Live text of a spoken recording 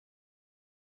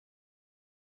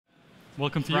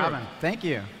Welcome to Europe. Robin, thank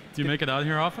you. Do you make it out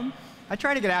here often? I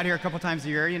try to get out here a couple times a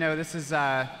year. You know, this is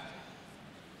a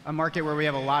market where we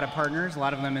have a lot of partners, a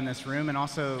lot of them in this room, and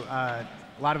also a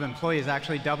lot of employees.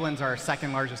 Actually, Dublin's our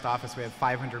second largest office. We have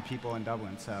 500 people in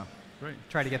Dublin, so great.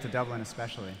 Try to get to Dublin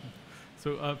especially.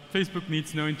 So Facebook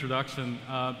needs no introduction,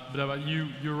 but about you,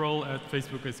 your role at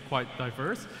Facebook is quite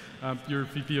diverse. You're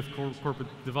VP of Corporate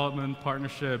Development,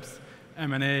 Partnerships,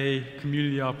 M&A,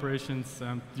 Community Operations.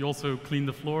 You also clean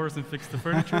the floors and fix the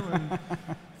furniture when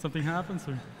something happens?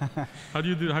 Or how do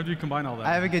you combine all that?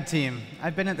 I have a good team.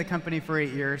 I've been at the company for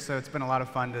 8 years, so it's been a lot of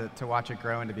fun to watch it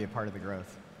grow and to be a part of the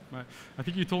growth. Right. I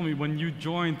think you told me when you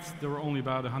joined, there were only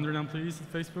about 100 employees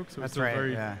at Facebook, so That's it's right,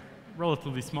 very yeah.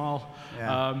 relatively small.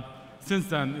 Yeah. Since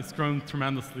then, it's grown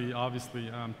tremendously,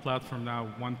 obviously. Platform now,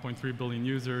 1.3 billion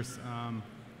users.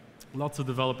 Lots of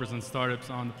developers and startups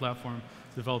on the platform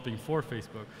developing for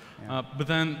Facebook. Yeah. But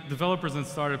then developers and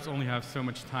startups only have so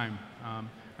much time.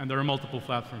 And there are multiple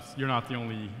platforms. You're not the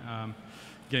only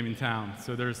game in town.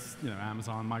 So there's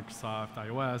Amazon, Microsoft,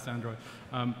 iOS, Android.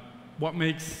 What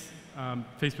makes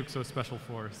Facebook so special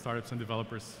for startups and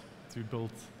developers to build?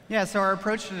 Yeah, so our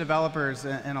approach to developers,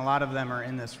 and a lot of them are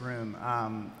in this room,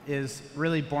 is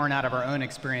really born out of our own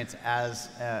experience as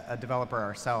a developer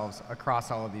ourselves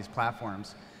across all of these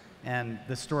platforms. And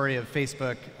the story of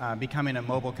Facebook becoming a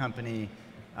mobile company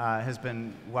has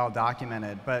been well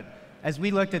documented. But as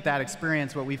we looked at that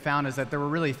experience, what we found is that there were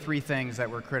really 3 things that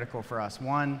were critical for us.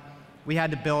 One, we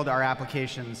had to build our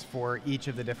applications for each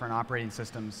of the different operating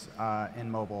systems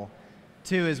in mobile.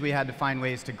 2 is we had to find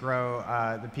ways to grow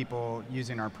the people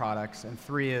using our products. And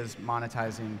 3 is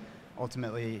monetizing,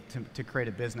 ultimately, to create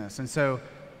a business. And so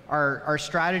our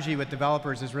strategy with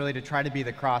developers is really to try to be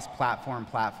the cross-platform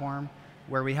platform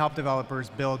where we help developers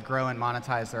build, grow, and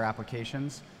monetize their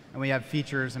applications. And we have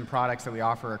features and products that we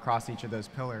offer across each of those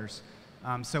pillars.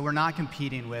 So we're not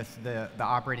competing with the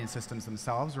operating systems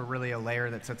themselves. We're really a layer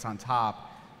that sits on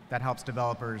top that helps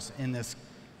developers in this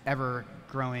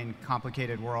ever-growing,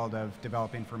 complicated world of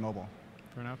developing for mobile.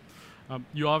 Fair enough.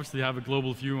 You obviously have a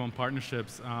global view on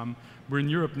partnerships. We're in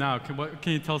Europe now.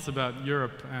 Can you tell us about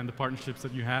Europe and the partnerships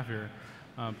that you have here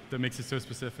that makes it so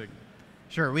specific?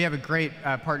 Sure. We have a great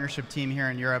partnership team here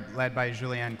in Europe led by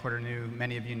Julien Courtenu,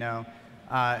 many of you know.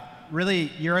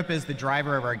 Really, Europe is the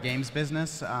driver of our games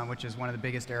business, which is one of the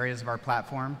biggest areas of our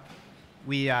platform.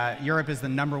 Europe is the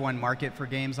 #1 market for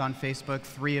games on Facebook.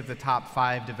 3 of the top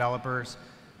 5 developers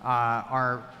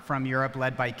are from Europe,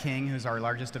 led by King, who's our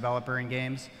largest developer in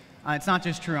games. It's not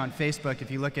just true on Facebook.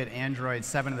 If you look at Android,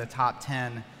 7 of the top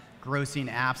 10 grossing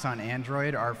apps on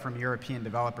Android are from European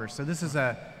developers. So this is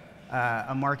a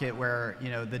market where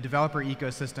the developer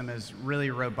ecosystem is really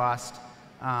robust,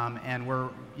 and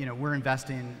we're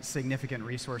investing significant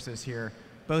resources here,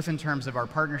 both in terms of our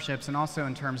partnerships and also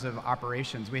in terms of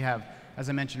operations. We have, as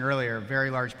I mentioned earlier, a very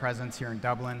large presence here in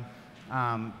Dublin.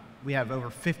 We have over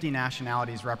 50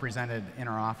 nationalities represented in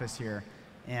our office here,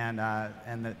 and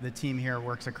the team here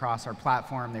works across our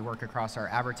platform. They work across our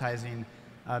advertising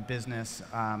business.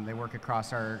 They work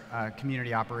across our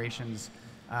community operations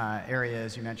area,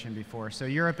 as you mentioned before. So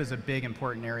Europe is a big,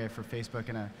 important area for Facebook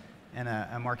and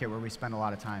a market where we spend a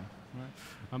lot of time.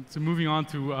 Right. So moving on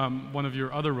to one of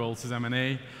your other roles is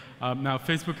M&A. Now,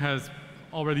 Facebook has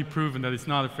already proven that it's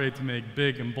not afraid to make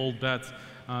big and bold bets,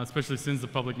 especially since the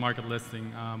public market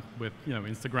listing with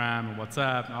Instagram and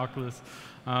WhatsApp and Oculus.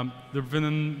 There have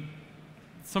been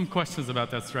some questions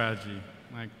about that strategy.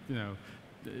 Like,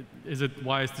 is it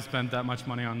wise to spend that much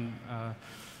money on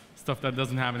stuff that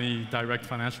doesn't have any direct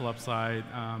financial upside?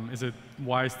 Is it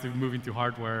wise to move into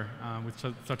hardware with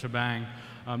such a bang?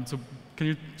 So can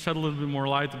you shed a little bit more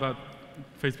light about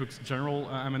Facebook's general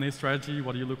M&A strategy?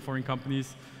 What do you look for in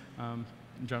companies in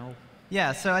general?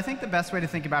 Yeah, so I think the best way to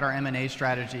think about our M&A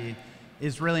strategy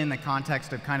is really in the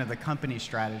context of kind of the company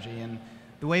strategy. And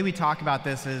the way we talk about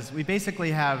this is we basically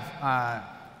have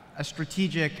a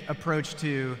strategic approach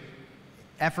to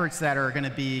efforts that are going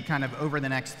to be kind of over the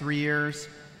next 3 years,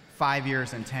 5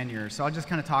 years, and 10 years. So I'll just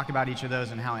kind of talk about each of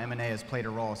those and how M&A has played a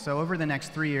role. So over the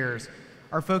next 3 years,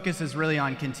 our focus is really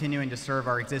on continuing to serve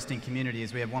our existing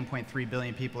communities. We have 1.3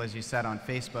 billion people, as you said, on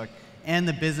Facebook, and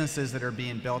the businesses that are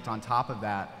being built on top of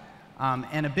that.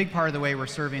 And a big part of the way we're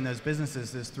serving those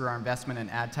businesses is through our investment in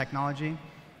ad technology.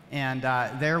 And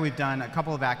there we've done a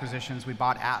couple of acquisitions. We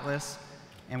bought Atlas,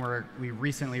 and we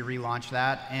recently relaunched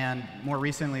that. And more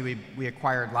recently, we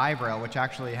acquired LiveRail, which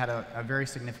actually had a very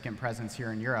significant presence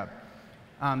here in Europe.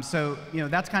 So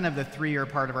that's kind of the 3-year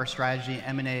part of our strategy.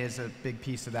 M&A is a big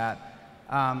piece of that.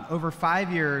 Over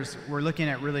 5 years, we're looking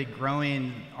at really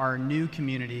growing our new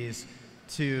communities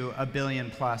to 1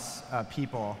 billion+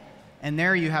 people. And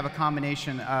there you have a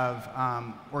combination of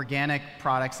organic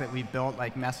products that we've built,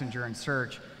 like Messenger and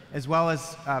Search, as well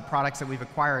as products that we've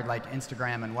acquired, like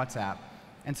Instagram and WhatsApp.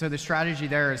 And so the strategy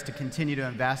there is to continue to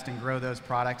invest and grow those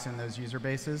products and those user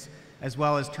bases, as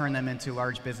well as turn them into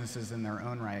large businesses in their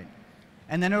own right.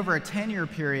 And then over a 10-year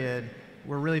period,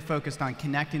 we're really focused on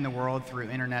connecting the world through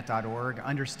internet.org,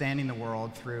 understanding the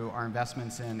world through our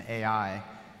investments in AI,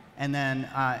 and then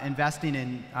investing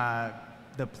in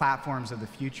the platforms of the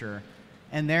future.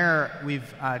 And there,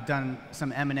 we've done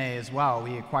some M&A as well.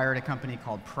 We acquired a company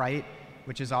called Prite,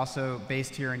 which is also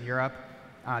based here in Europe,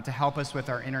 to help us with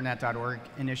our internet.org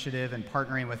initiative and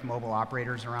partnering with mobile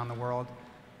operators around the world.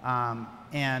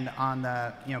 And on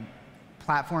the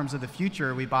platforms of the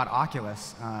future, we bought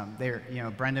Oculus.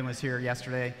 Brendan was here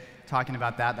yesterday talking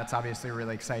about that. That's obviously a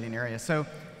really exciting area. So,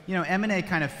 M&A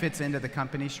kind of fits into the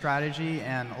company strategy,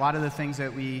 and a lot of the things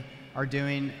that we are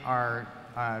doing are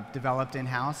developed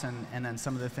in-house, and then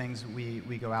some of the things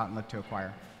we go out and look to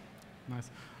acquire. Nice.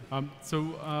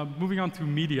 Moving on to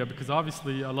media, because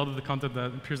obviously a lot of the content that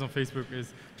appears on Facebook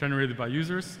is generated by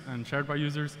users and shared by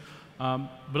users.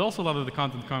 But also a lot of the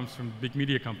content comes from big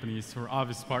media companies who are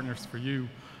obvious partners for you.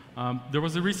 There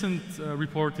was a recent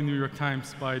report in the New York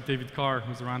Times by David Carr,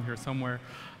 who's around here somewhere,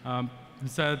 who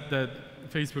said that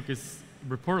Facebook is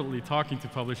reportedly talking to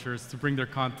publishers to bring their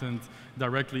content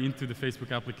directly into the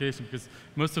Facebook application, because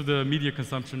most of the media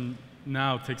consumption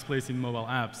now takes place in mobile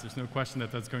apps. There's no question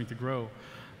that that's going to grow.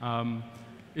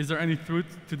 Is there any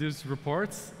truth to these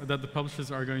reports that the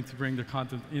publishers are going to bring their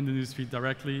content in the newsfeed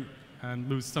directly and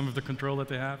lose some of the control that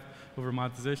they have over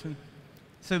monetization?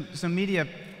 So media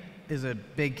is a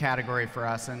big category for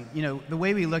us, and the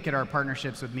way we look at our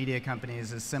partnerships with media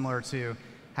companies is similar to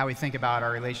how we think about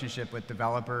our relationship with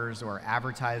developers or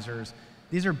advertisers.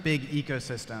 These are big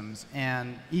ecosystems,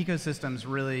 and ecosystems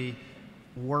really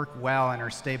work well and are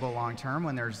stable long term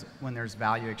when there's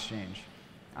value exchange.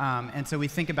 And so we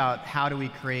think about how do we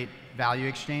create value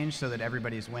exchange so that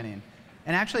everybody's winning.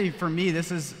 And actually, for me, this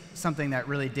is something that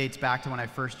really dates back to when I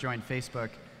first joined Facebook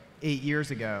 8 years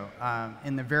ago.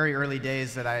 In the very early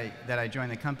days that I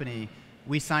joined the company,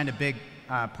 we signed a big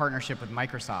partnership with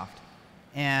Microsoft.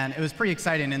 And it was pretty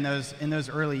exciting. In those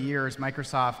early years,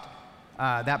 Microsoft,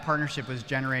 that partnership was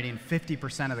generating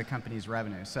 50% of the company's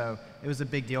revenue. So it was a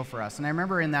big deal for us. And I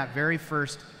remember in that very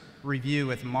first review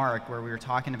with Mark, where we were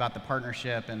talking about the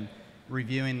partnership and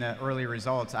reviewing the early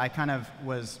results, I kind of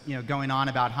was going on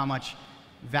about how much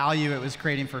value it was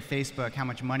creating for Facebook, how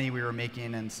much money we were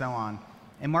making, and so on.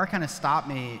 And Mark kind of stopped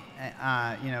me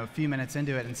a few minutes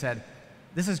into it and said,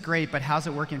 "This is great, but how's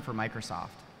it working for Microsoft?"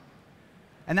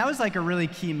 And that was like a really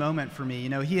key moment for me.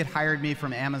 He had hired me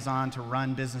from Amazon to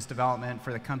run business development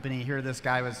for the company. Here this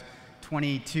guy was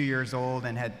 22 years old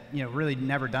and had really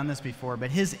never done this before, but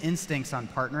his instincts on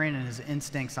partnering and his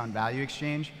instincts on value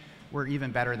exchange were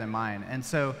even better than mine. And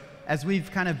so as we've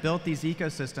kind of built these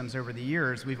ecosystems over the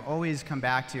years, we've always come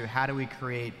back to how do we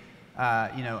create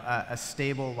a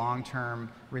stable, long-term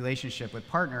relationship with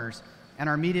partners. And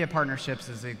our media partnerships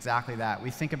is exactly that.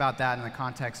 We think about that in the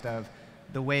context of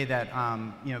the way that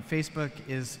Facebook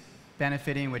is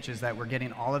benefiting, which is that we're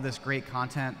getting all of this great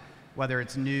content, whether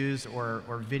it's news or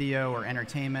video or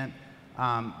entertainment.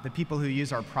 The people who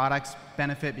use our products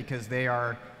benefit because they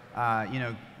are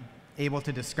able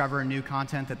to discover new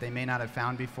content that they may not have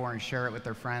found before and share it with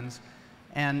their friends.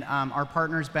 And our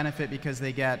partners benefit because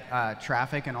they get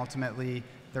traffic, and ultimately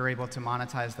they're able to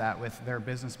monetize that with their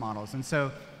business models. And so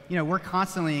we're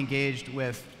constantly engaged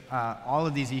with all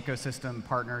of these ecosystem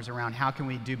partners around how can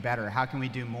we do better, how can we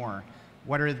do more,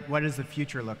 what does the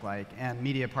future look like, and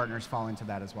media partners fall into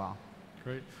that as well.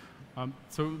 Great.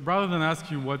 So rather than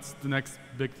ask you what's the next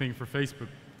big thing for Facebook,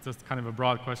 just kind of a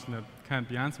broad question that can't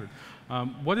be answered,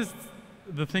 what is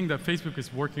the thing that Facebook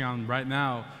is working on right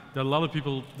now that a lot of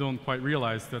people don't quite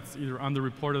realize, that's either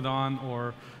underreported on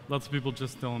or lots of people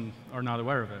just are not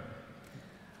aware of it?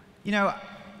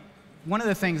 One of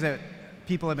the things that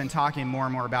people have been talking more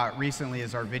and more about recently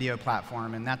is our video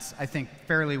platform, and that's, I think,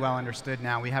 fairly well understood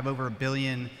now. We have over 1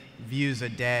 billion views a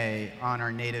day on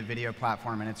our native video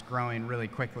platform, and it's growing really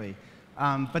quickly.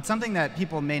 But something that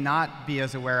people may not be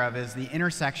as aware of is the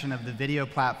intersection of the video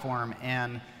platform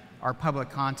and our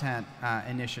public content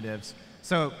initiatives.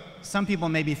 So some people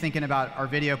may be thinking about our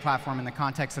video platform in the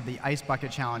context of the Ice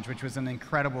Bucket Challenge, which was an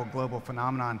incredible global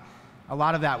phenomenon. A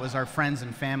lot of that was our friends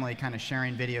and family kind of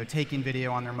sharing video, taking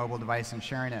video on their mobile device and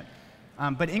sharing it.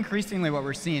 But increasingly what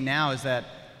we're seeing now is that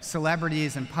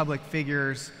celebrities and public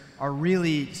figures are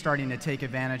really starting to take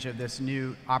advantage of this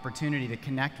new opportunity to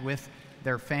connect with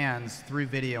their fans through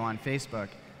video on Facebook.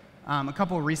 A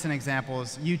couple of recent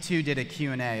examples. U2 did a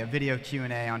Q&A, a video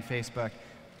Q&A on Facebook.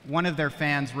 One of their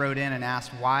fans wrote in and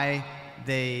asked why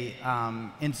they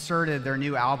inserted their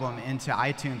new album into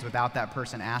iTunes without that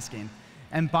person asking.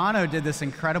 And Bono did this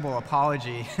incredible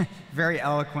apology, very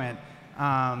eloquent,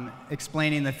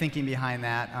 explaining the thinking behind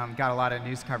that. Got a lot of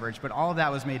news coverage, but all of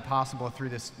that was made possible through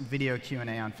this video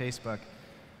Q&A on Facebook.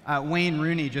 Wayne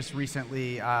Rooney just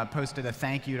recently posted a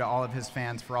thank you to all of his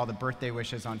fans for all the birthday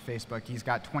wishes on Facebook. He's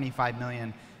got 25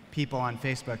 million people on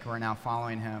Facebook who are now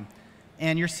following him.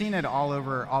 And you're seeing it all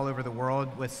over the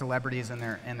world with celebrities and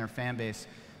their fan base.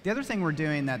 The other thing we're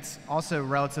doing that's also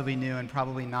relatively new and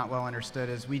probably not well understood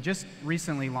is we just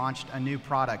recently launched a new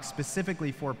product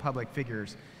specifically for public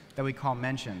figures that we call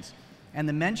Mentions. And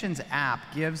the Mentions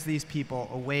app gives these people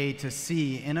a way to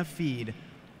see in a feed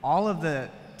all of the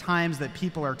times that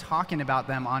people are talking about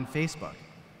them on Facebook.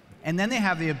 And then they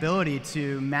have the ability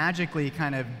to magically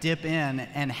kind of dip in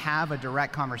and have a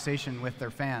direct conversation with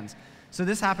their fans. So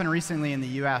this happened recently in the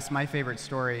US, my favorite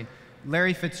story.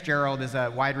 Larry Fitzgerald is a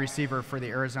wide receiver for the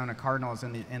Arizona Cardinals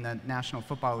in the National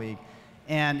Football League.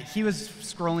 And he was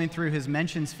scrolling through his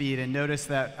Mentions feed and noticed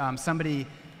that somebody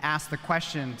asked the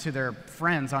question to their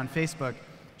friends on Facebook,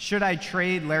 should I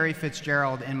trade Larry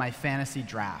Fitzgerald in my fantasy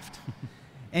draft?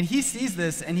 And he sees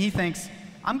this and he thinks,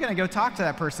 I'm going to go talk to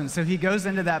that person. So he goes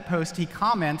into that post, he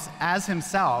comments as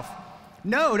himself,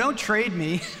 no, don't trade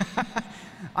me.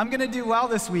 I'm going to do well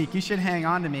this week. You should hang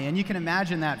on to me. And you can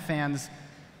imagine that fan's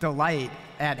delight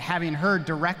at having heard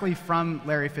directly from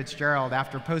Larry Fitzgerald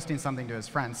after posting something to his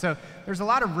friends. So there's a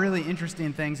lot of really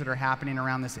interesting things that are happening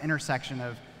around this intersection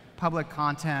of public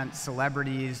content,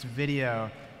 celebrities,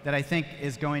 video, that I think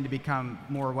is going to become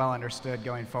more well understood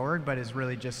going forward, but is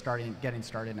really just getting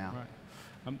started now.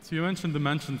 Right. So you mentioned the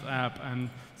Mentions app, and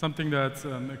something that's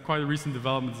quite a recent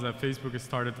development is that Facebook has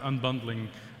started unbundling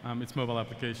its mobile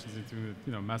applications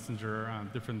into Messenger,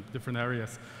 different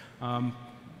areas.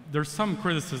 There's some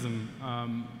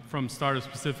criticism from startups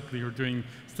specifically who are doing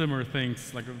similar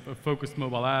things, like a focused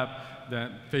mobile app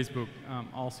that Facebook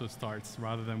also starts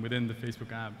rather than within the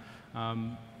Facebook app.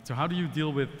 So how do you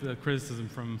deal with criticism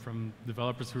from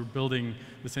developers who are building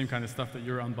the same kind of stuff that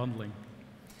you're unbundling?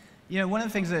 One of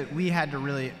the things that we had to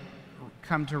really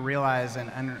come to realize and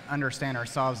understand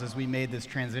ourselves as we made this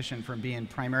transition from being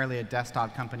primarily a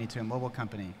desktop company to a mobile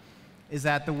company is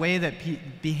that the way that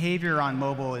behavior on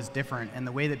mobile is different, and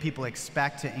the way that people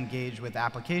expect to engage with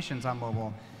applications on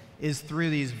mobile is through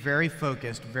these very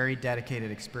focused, very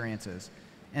dedicated experiences.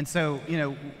 And so,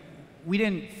 we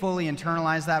didn't fully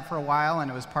internalize that for a while,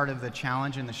 and it was part of the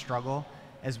challenge and the struggle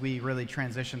as we really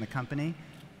transitioned the company.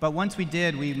 But once we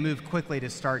did, we moved quickly to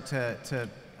start to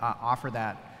offer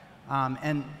that.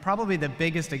 And probably the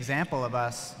biggest example of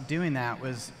us doing that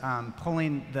was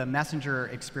pulling the Messenger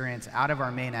experience out of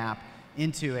our main app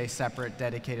into a separate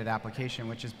dedicated application,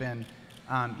 which has been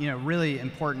really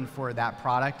important for that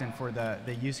product and for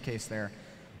the use case there.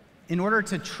 In order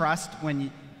to trust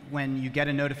when you get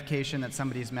a notification that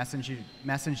somebody's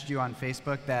messaged you on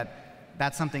Facebook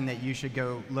that's something that you should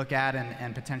go look at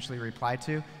and potentially reply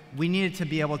to, we needed to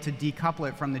be able to decouple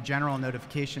it from the general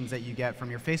notifications that you get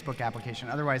from your Facebook application.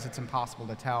 Otherwise, it's impossible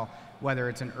to tell whether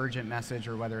it's an urgent message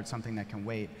or whether it's something that can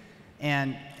wait.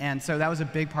 And so that was a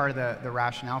big part of the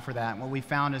rationale for that. And what we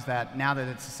found is that now that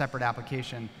it's a separate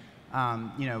application,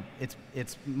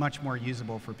 it's much more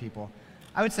usable for people.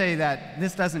 I would say that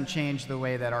this doesn't change the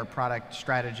way that our product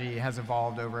strategy has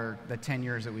evolved over the 10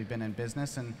 years that we've been in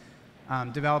business. And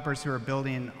developers who are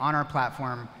building on our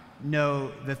platform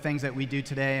know the things that we do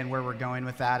today and where we're going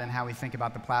with that and how we think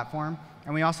about the platform.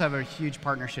 And we also have a huge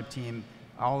partnership team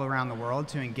all around the world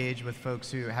to engage with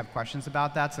folks who have questions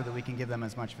about that so that we can give them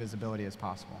as much visibility as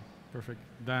possible. Perfect.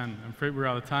 Dan, I'm afraid we're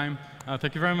out of time.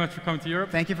 Thank you very much for coming to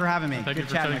Europe. Thank you for having me. Thank you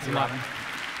for chatting chatting with a lot.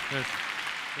 you. Yes.